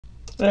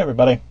Hey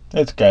everybody,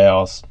 it's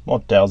Chaos, more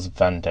Tales of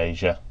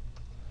Phantasia.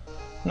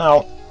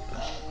 Now,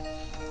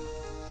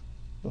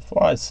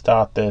 before I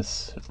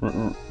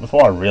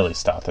really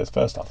start this,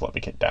 first off let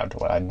me get down to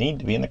what I need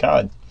to be in the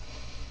card.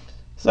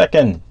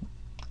 Second,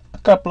 a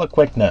couple of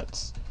quick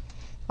notes.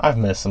 I've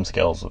missed some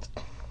skills with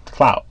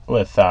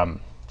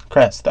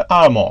Crest that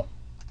are more.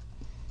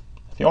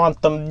 If you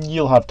want them,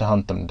 you'll have to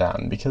hunt them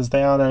down, because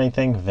they aren't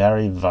anything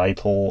very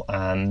vital,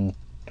 and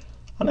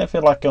I don't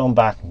feel like going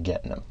back and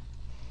getting them.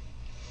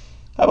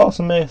 I've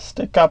also missed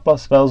a couple of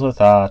spells with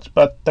Arche,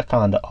 but they're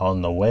kinda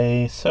on the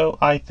way, so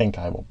I think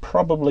I will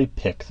probably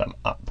pick them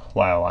up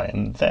while I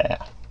am there.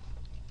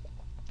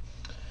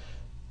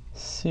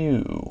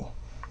 So,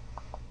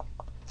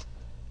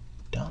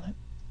 darn it,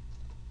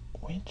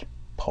 which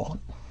port?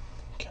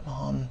 Come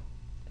on.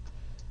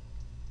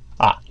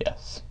 Ah,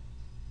 yes.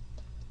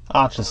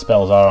 Arche's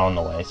spells are on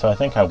the way, so I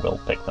think I will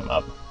pick them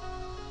up.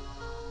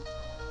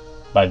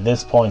 By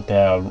this point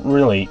they are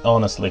really,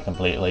 honestly,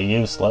 completely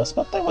useless,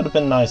 but they would have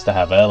been nice to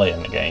have earlier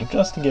in the game,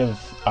 just to give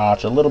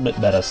Arche a little bit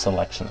better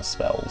selection of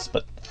spells,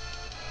 but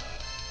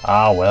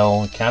ah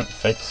well, you can't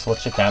fix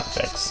what you can't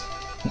fix.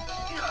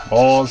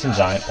 Boars and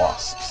giant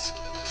wasps.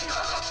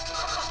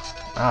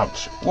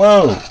 Ouch.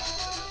 Whoa!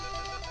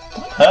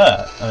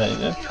 That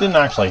hurt. It didn't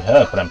actually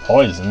hurt, but I'm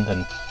poisoned,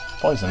 and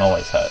poison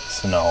always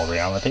hurts in all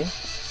reality.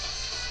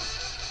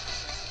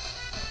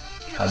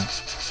 I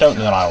don't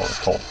know that I will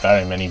record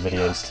very many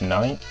videos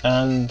tonight,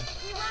 and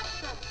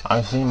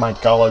I've seen my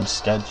college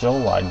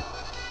schedule. I'm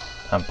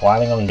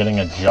planning on getting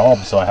a job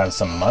so I have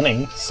some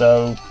money,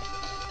 so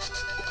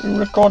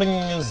recording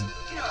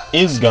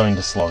is going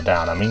to slow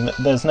down. I mean,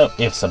 there's no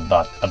ifs or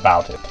buts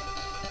about it.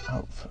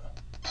 Oh,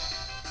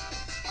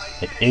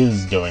 it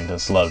is going to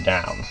slow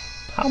down.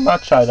 How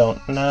much, I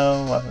don't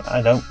know.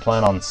 I don't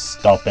plan on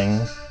stopping.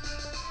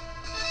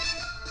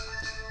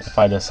 If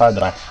I decide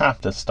that I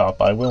have to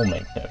stop, I will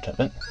make note of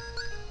it.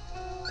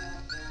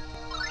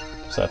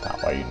 So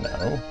that way you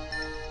know.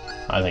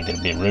 I think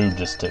it'd be rude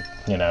just to,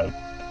 you know,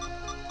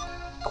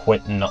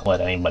 quit and not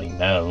let anybody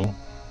know.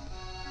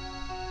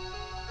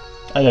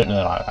 I don't know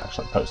that I'd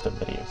actually post a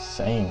video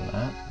saying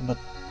that, but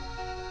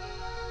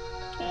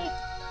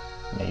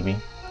maybe.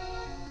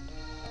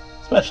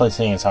 Especially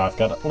seeing as how I've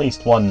got at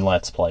least one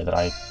Let's Play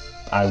that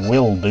I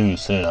will do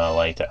sooner or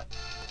later.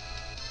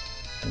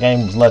 The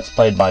game was Let's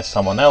Played by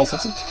someone else.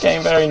 It's a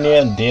game very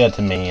near and dear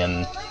to me,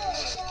 and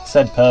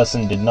said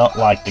person did not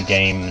like the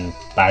game and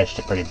bashed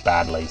it pretty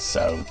badly,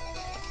 so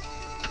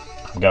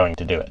I'm going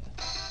to do it.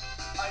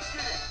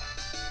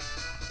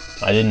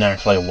 I didn't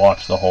actually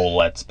watch the whole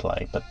Let's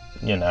Play, but,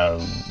 you know,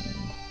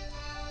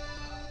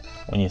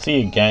 when you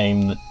see a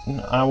game that,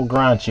 I will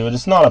grant you, it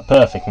is not a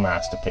perfect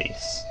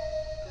masterpiece.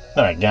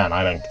 Then again,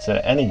 I don't consider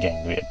any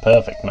game to be a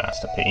perfect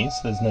masterpiece.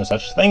 There's no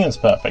such thing as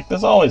perfect.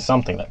 There's always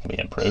something that can be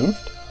improved.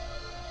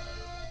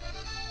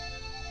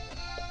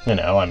 You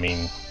know, I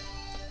mean,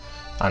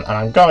 and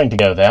I'm going to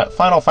go there.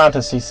 Final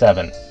Fantasy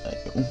VII.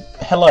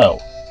 Hello.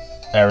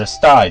 Eris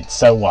died,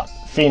 so what?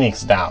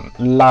 Phoenix down.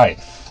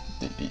 Life.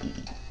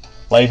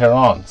 Later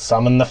on,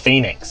 summon the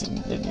Phoenix.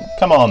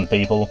 Come on,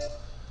 people.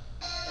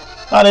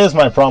 That is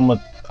my problem with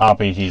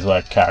RPGs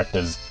where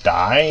characters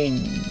die.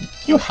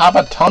 You have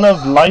a ton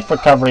of life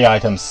recovery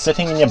items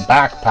sitting in your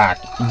backpack.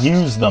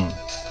 Use them.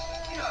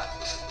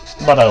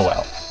 But oh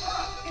well.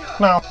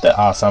 Now, there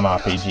are some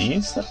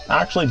RPGs that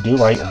actually do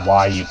write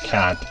why you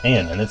can't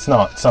in, and it's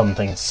not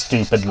something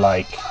stupid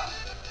like,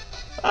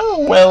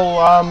 oh,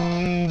 well,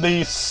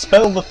 the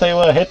spell that they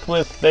were hit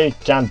with, they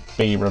can't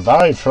be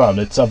revived from.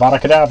 It's Avada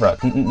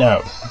Kedavra.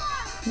 No.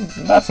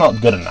 That's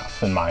not good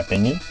enough, in my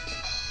opinion.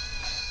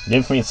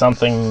 Give me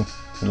something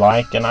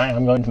like, and I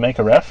am going to make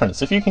a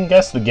reference. If you can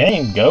guess the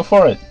game, go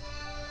for it.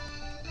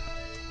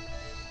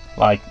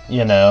 Like,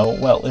 you know,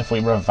 well, if we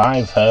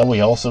revive her,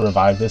 we also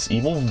revive this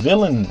evil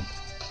villain.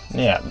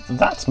 Yeah,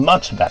 that's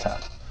much better.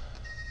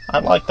 I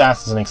like that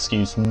as an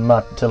excuse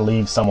to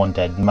leave someone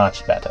dead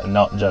much better,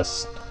 not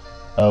just,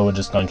 oh, we're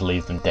just going to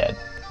leave them dead.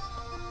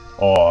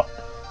 Or,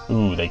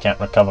 ooh, they can't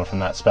recover from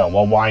that spell.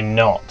 Well, why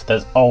not?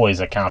 There's always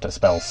a counter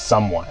spell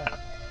somewhere.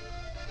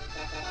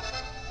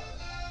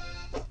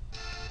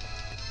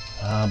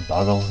 Ah,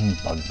 Buggles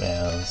and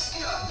Bugbears.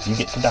 You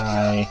get to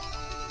die.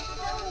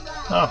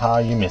 Aha,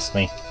 you missed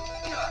me.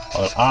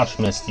 Although Arche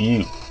missed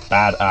you.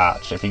 Bad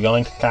Arche. If you're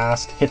going to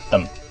cast, hit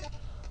them.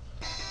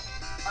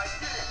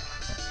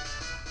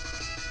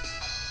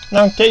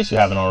 Now, in case you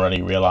haven't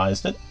already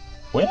realized it,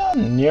 we are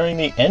nearing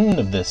the end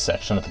of this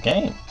section of the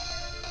game.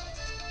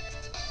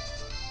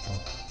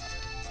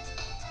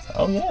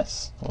 Oh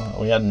yes, well,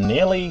 we are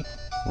nearly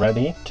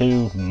ready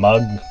to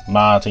mug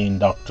Marty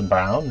and Dr.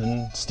 Brown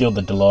and steal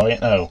the DeLorean.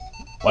 Oh,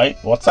 wait,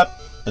 what's that?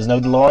 There's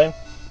no DeLorean?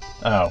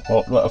 Oh,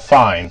 well,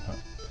 fine.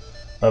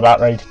 We're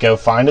about ready to go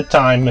find a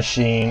time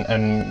machine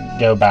and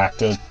go back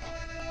to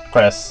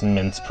Cress and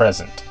Mint's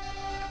present.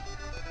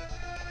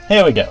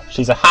 Here we go.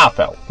 She's a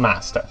half-elf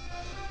master.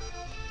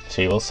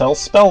 She will sell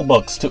spell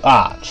books to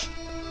Arche.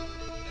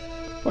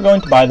 We're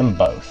going to buy them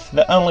both.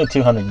 They're only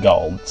 200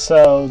 gold,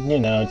 so, you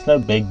know, it's no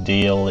big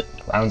deal. It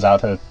rounds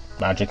out her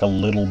magic a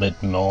little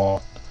bit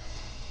more.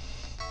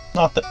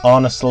 Not that,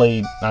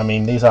 honestly, I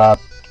mean, these are,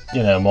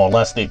 you know, more or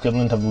less the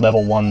equivalent of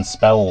level 1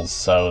 spells,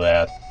 so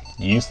they're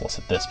useless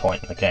at this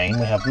point in the game.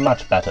 We have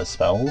much better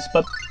spells,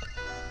 but...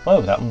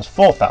 whoa, that one was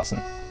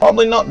 4,000.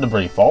 Probably not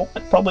Debris Fault.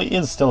 It probably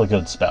is still a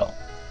good spell.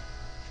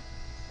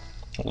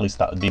 At least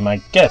that would be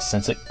my guess,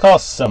 since it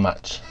costs so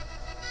much.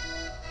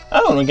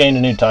 Oh, and we gained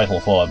a new title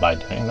for it by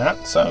doing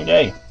that, so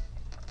yay.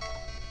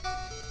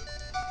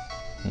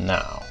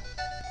 Now.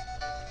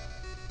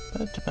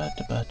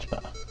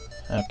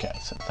 Okay,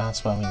 so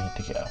that's where we need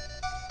to go.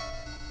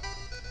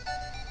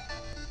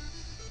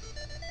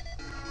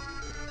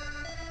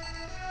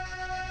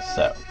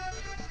 So,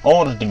 in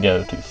order to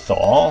go to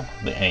Thor,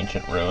 the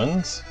ancient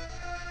ruins,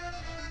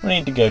 we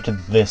need to go to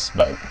this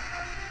boat.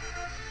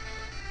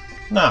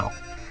 Now,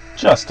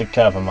 just to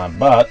cover my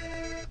butt,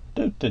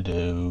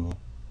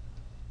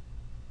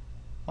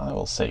 I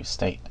will save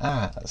state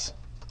as.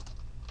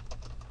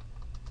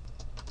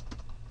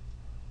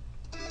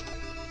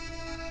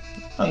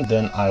 And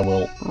then I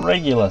will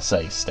regular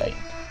save state.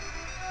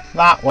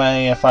 That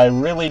way, if I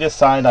really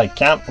decide I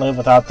can't live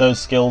without those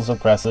skills or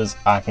cresses,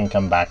 I can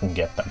come back and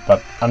get them.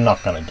 But I'm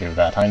not going to do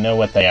that. I know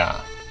what they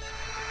are.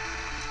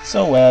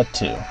 So where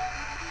to?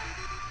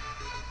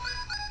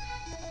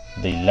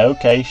 The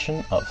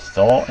location of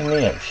Thor in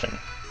the ocean.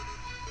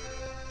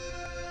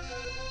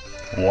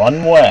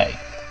 One way.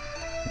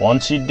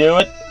 Once you do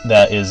it,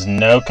 there is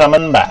no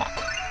coming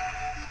back.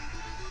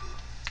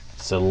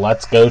 So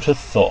let's go to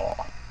Thor.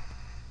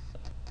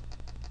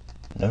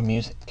 No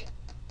music,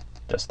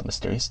 just the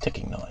mysterious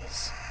ticking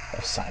noise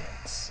of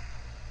silence.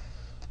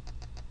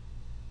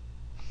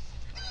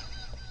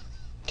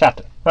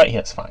 Captain, right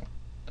here's fine.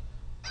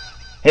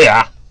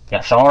 Here,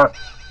 you sure?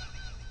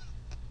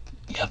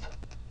 Yep.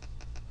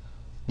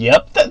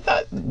 Yep,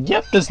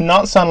 yep does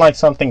not sound like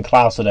something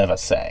Klaus would ever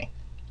say.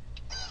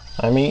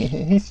 I mean,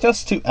 he's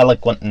just too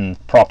eloquent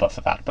and proper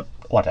for that, but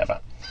whatever.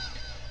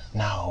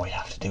 Now all we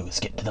have to do is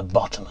get to the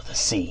bottom of the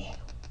sea.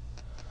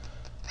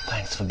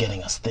 Thanks for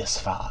getting us this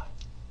far.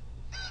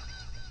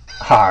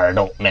 Har,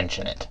 don't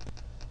mention it.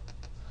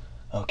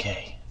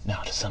 Okay,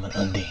 now to summon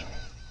Undine.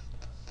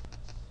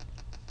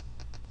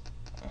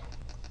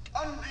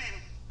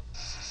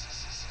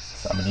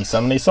 Summony,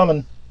 summony,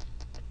 summon.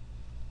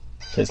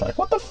 She's like,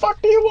 what the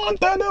fuck do you want?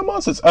 There are no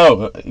monsters.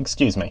 Oh,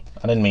 excuse me.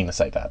 I didn't mean to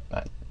say that.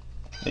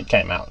 It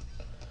came out.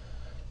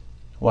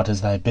 What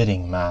is thy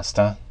bidding,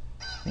 master?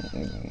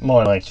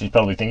 More like she's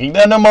probably thinking,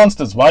 there are no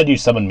monsters. Why do you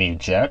summon me, you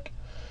jerk?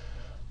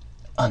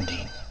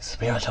 Undine,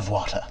 spirit of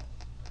water.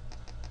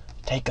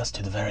 Take us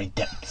to the very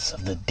depths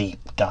of the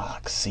deep,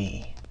 dark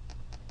sea.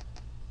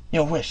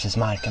 Your wish is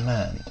my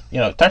command. You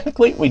know,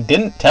 technically, we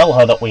didn't tell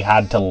her that we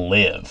had to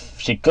live.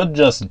 She could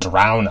just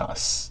drown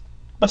us.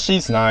 But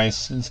she's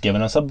nice. She's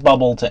given us a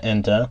bubble to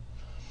enter.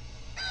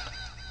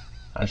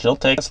 And she'll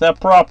take us there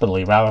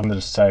properly, rather than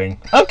just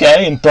saying,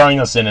 okay, and throwing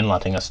us in and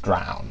letting us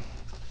drown.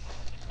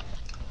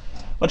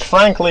 Which,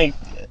 frankly,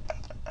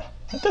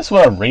 if this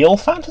were a real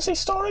fantasy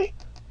story,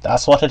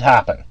 that's what had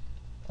happened.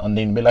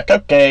 Undine would be like,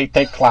 okay,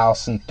 take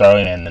Klaus and throw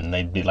him in. And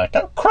they'd be like,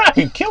 oh crap,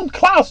 you killed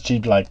Klaus.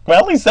 She'd be like,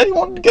 well, he said he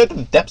wanted to go to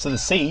the depths of the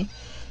sea.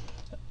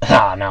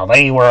 Ah, now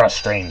they were a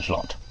strange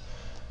lot.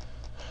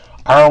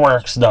 Our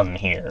work's done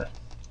here.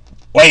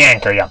 Weigh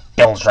anchor, you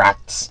bilge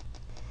rats.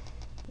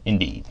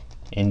 Indeed,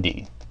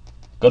 indeed.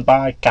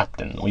 Goodbye,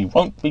 Captain. We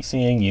won't be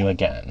seeing you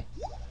again.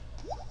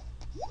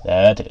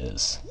 There it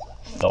is.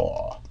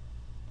 Thor.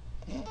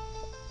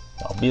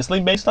 Obviously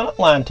based on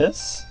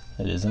Atlantis.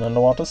 It is an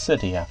underwater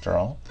city, after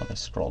all. Let me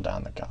scroll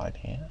down the guide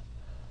here.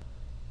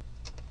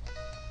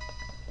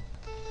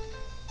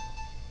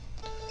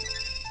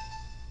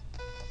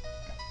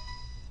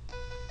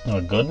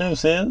 The good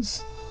news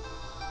is,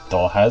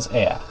 Thor has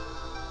air.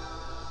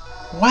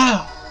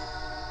 Wow!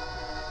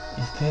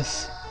 Is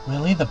this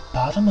really the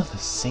bottom of the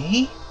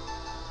sea?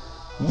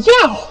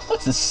 Yow!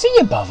 That's the sea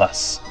above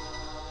us!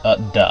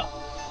 Duh.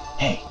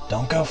 Hey,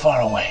 don't go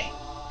far away.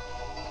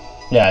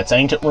 Yeah, it's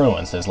ancient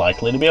ruins. There's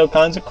likely to be all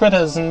kinds of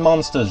critters and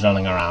monsters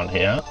running around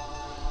here.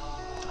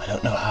 I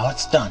don't know how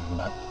it's done,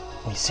 but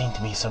we seem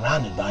to be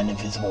surrounded by an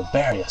invisible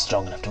barrier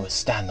strong enough to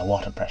withstand the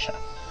water pressure.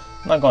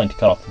 I'm not going to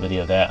cut off the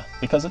video there,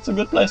 because it's a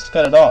good place to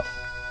cut it off.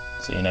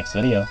 See you next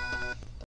video.